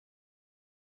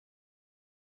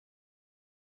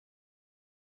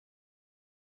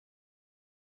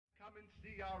Come and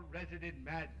see our resident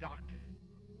mad doctor.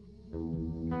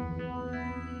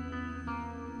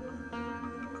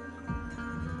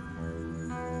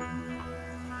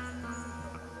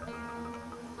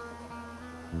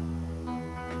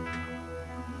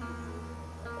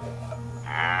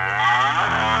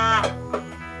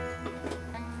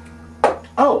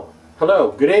 Oh,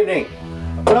 hello, good evening.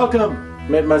 Welcome.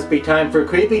 It must be time for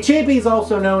Creepy Cheapies,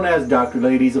 also known as Dr.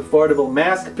 Lady's Affordable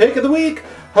Mask Pick of the Week,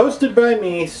 hosted by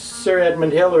me, Sir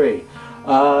Edmund Hillary.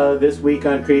 This week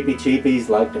on Creepy Cheapies,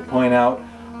 like to point out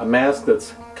a mask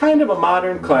that's kind of a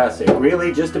modern classic.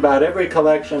 Really, just about every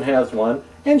collection has one,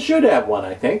 and should have one,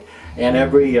 I think. And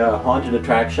every haunted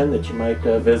attraction that you might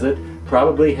visit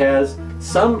probably has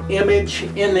some image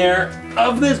in there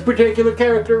of this particular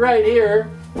character right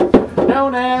here,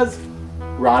 known as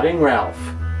Rotting Ralph.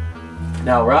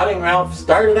 Now, Rotting Ralph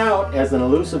started out as an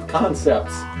Elusive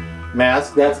Concepts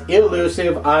mask. That's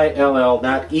elusive, I-L-L,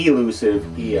 not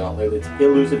elusive, E-L. It's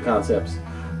Elusive Concepts.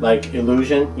 Like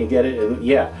illusion, you get it?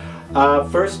 Yeah.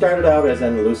 First started out as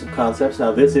an Elusive Concepts.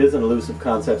 Now, this is an Elusive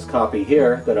Concepts copy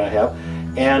here that I have,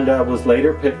 and was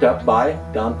later picked up by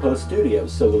Don Post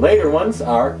Studios. So the later ones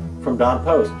are from Don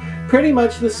Post. Pretty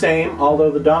much the same, although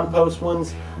the Don Post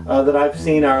ones that I've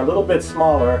seen are a little bit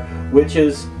smaller, which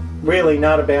is really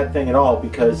not a bad thing at all,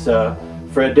 because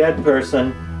for a dead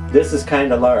person this is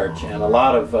kind of large, and a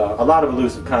lot of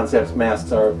Elusive Concepts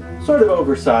masks are sort of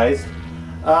oversized.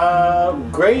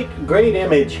 Great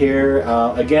image here.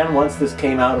 Again, once this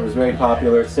came out, it was very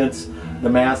popular. Since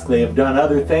the mask, they have done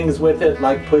other things with it,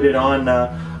 like put it on a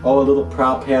little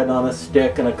prop head on a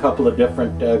stick and a couple of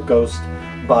different ghost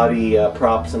body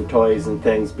props and toys and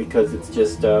things, because it's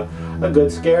just a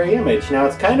good scary image. Now,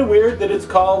 it's kind of weird that it's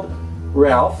called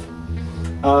Ralph.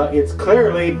 It's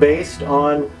clearly based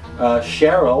on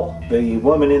Cheryl, the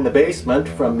woman in the basement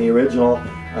from the original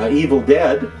Evil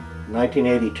Dead,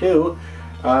 1982.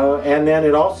 And then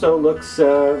it also looks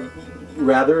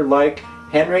rather like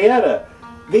Henrietta,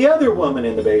 the other woman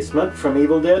in the basement from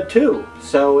Evil Dead 2.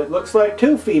 So it looks like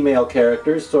two female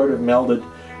characters sort of melded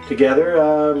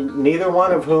together, neither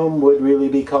one of whom would really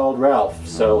be called Ralph.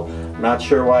 So not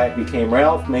sure why it became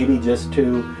Ralph, maybe just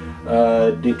to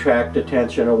detract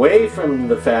attention away from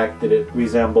the fact that it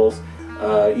resembles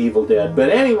Evil Dead.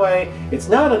 But anyway, it's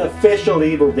not an official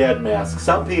Evil Dead mask.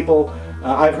 Some people,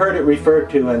 I've heard it referred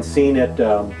to and seen it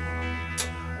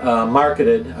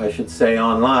marketed, I should say,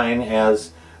 online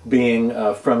as being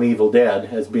from Evil Dead,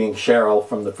 as being Cheryl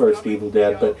from the first Evil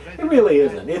Dead, but it really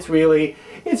isn't.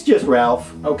 It's just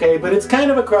Ralph, okay? But it's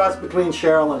kind of a cross between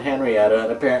Cheryl and Henrietta,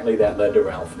 and apparently that led to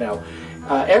Ralph. Now,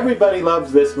 everybody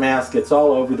loves this mask. It's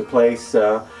all over the place,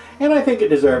 and I think it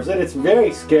deserves it. It's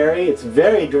very scary, it's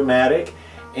very dramatic,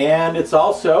 and it's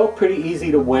also pretty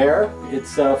easy to wear.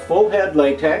 It's full head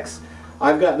latex.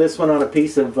 I've got this one on a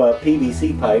piece of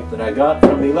PVC pipe that I got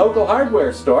from the local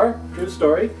hardware store, true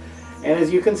story. And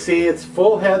as you can see, it's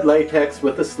full head latex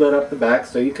with a slit up the back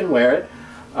so you can wear it.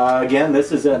 Again,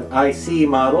 this is an IC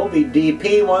model. The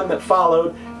DP one that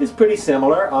followed is pretty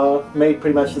similar, made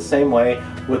pretty much the same way,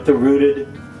 with the rooted,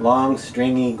 long,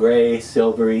 stringy, gray,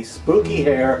 silvery, spooky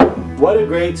hair. What a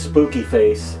great spooky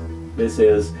face this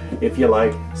is, if you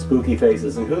like spooky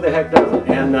faces, and who the heck doesn't?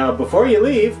 And before you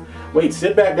leave, wait,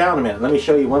 sit back down a minute. Let me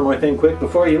show you one more thing quick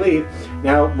before you leave.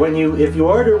 Now, if you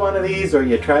order one of these, or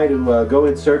you try to go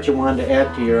in search of one to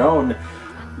add to your own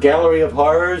gallery of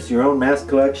horrors, your own mask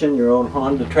collection, your own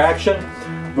haunted attraction,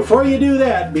 before you do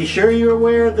that, be sure you're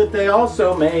aware that they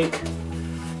also make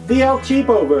the El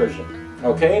Cheapo version.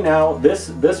 Okay, now this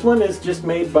one is just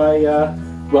made by,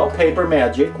 well, Paper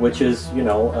Magic, which is, you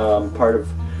know, part of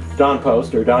Don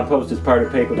Post, or Don Post is part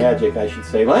of Paper Magic, I should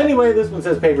say. Well, anyway, this one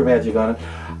says Paper Magic on it.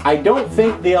 I don't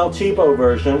think the El Cheapo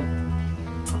version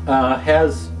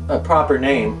has a proper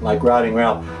name, like Rotting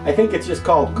Ralph. I think it's just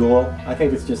called Ghoul. I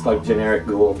think it's just like generic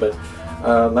Ghoul, but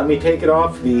let me take it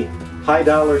off the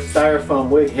high-dollar styrofoam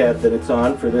wig head that it's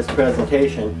on for this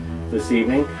presentation this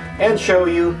evening, and show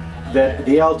you that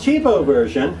the El Cheapo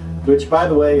version, which, by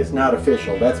the way, is not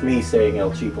official. That's me saying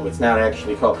El Cheapo. It's not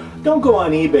actually called. Don't go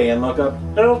on eBay and look up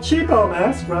El Cheapo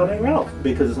mask Rotting Ralph,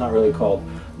 because it's not really called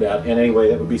that. And anyway,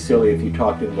 that would be silly if you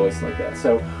talked in a voice like that.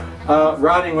 So,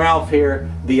 Rotting Ralph here,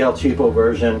 the El Cheapo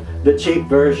version. The cheap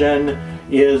version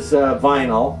is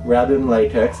vinyl rather than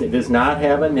latex. It does not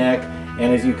have a neck,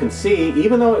 and as you can see,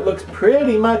 even though it looks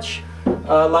pretty much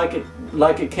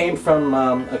like it came from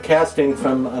a casting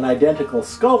from an identical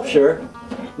sculpture,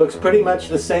 looks pretty much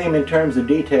the same in terms of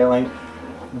detailing.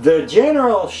 The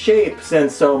general shapes and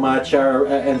so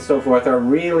forth are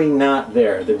really not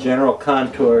there. The general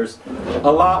contours,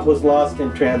 a lot was lost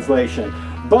in translation.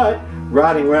 But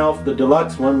Rotting Ralph, the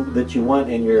deluxe one that you want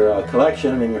in your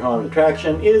collection, in your haunted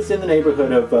attraction, is in the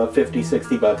neighborhood of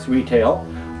 $50–60 retail,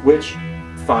 which,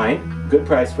 fine, good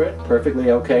price for it,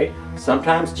 perfectly okay.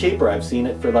 Sometimes cheaper, I've seen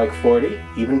it for like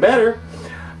 $40, even better.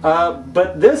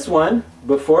 But this one,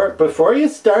 before you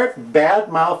start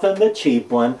bad-mouthing the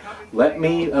cheap one, let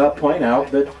me point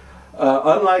out that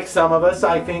unlike some of us,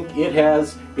 I think it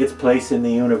has its place in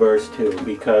the universe too,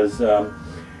 because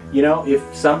you know,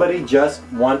 if somebody just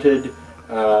wanted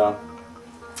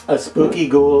a spooky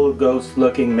ghoul,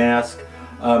 ghost-looking mask,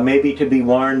 maybe to be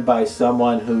worn by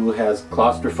someone who has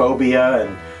claustrophobia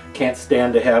and can't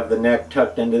stand to have the neck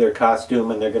tucked into their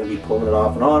costume and they're going to be pulling it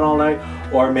off and on all night,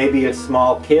 or maybe a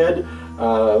small kid.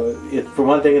 For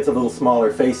one thing, it's a little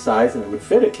smaller face size and it would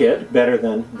fit a kid better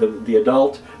than the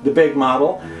adult, the big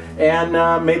model.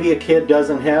 And maybe a kid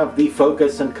doesn't have the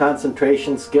focus and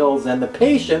concentration skills and the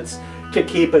patience to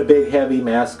keep a big heavy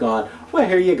mask on. Well,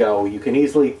 here you go. You can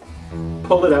easily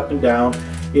pull it up and down.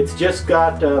 It's just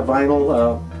got a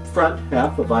vinyl front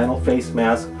half, a vinyl face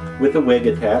mask with a wig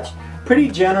attached. Pretty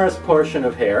generous portion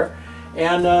of hair.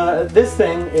 And this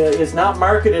thing is not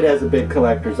marketed as a big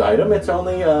collector's item. It's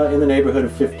only in the neighborhood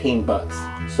of 15 bucks.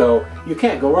 So you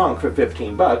can't go wrong for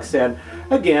 15 bucks. And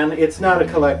again, it's not a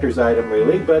collector's item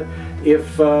really, but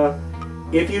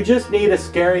if you just need a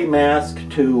scary mask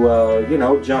to, you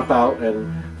know, jump out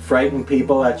and frighten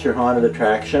people at your haunted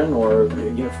attraction, or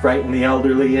you know, frighten the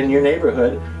elderly in your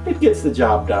neighborhood, it gets the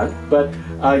job done. But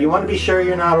you want to be sure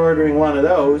you're not ordering one of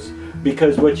those,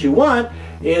 because what you want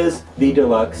is the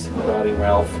deluxe Rotting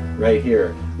Ralph right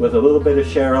here, with a little bit of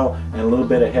Cheryl and a little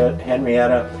bit of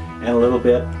Henrietta and a little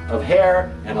bit of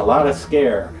hair and a lot of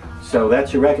scare. So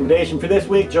that's your recommendation for this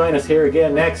week. Join us here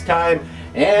again next time,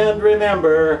 and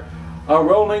remember, a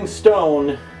rolling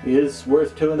stone is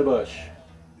worth two in the bush.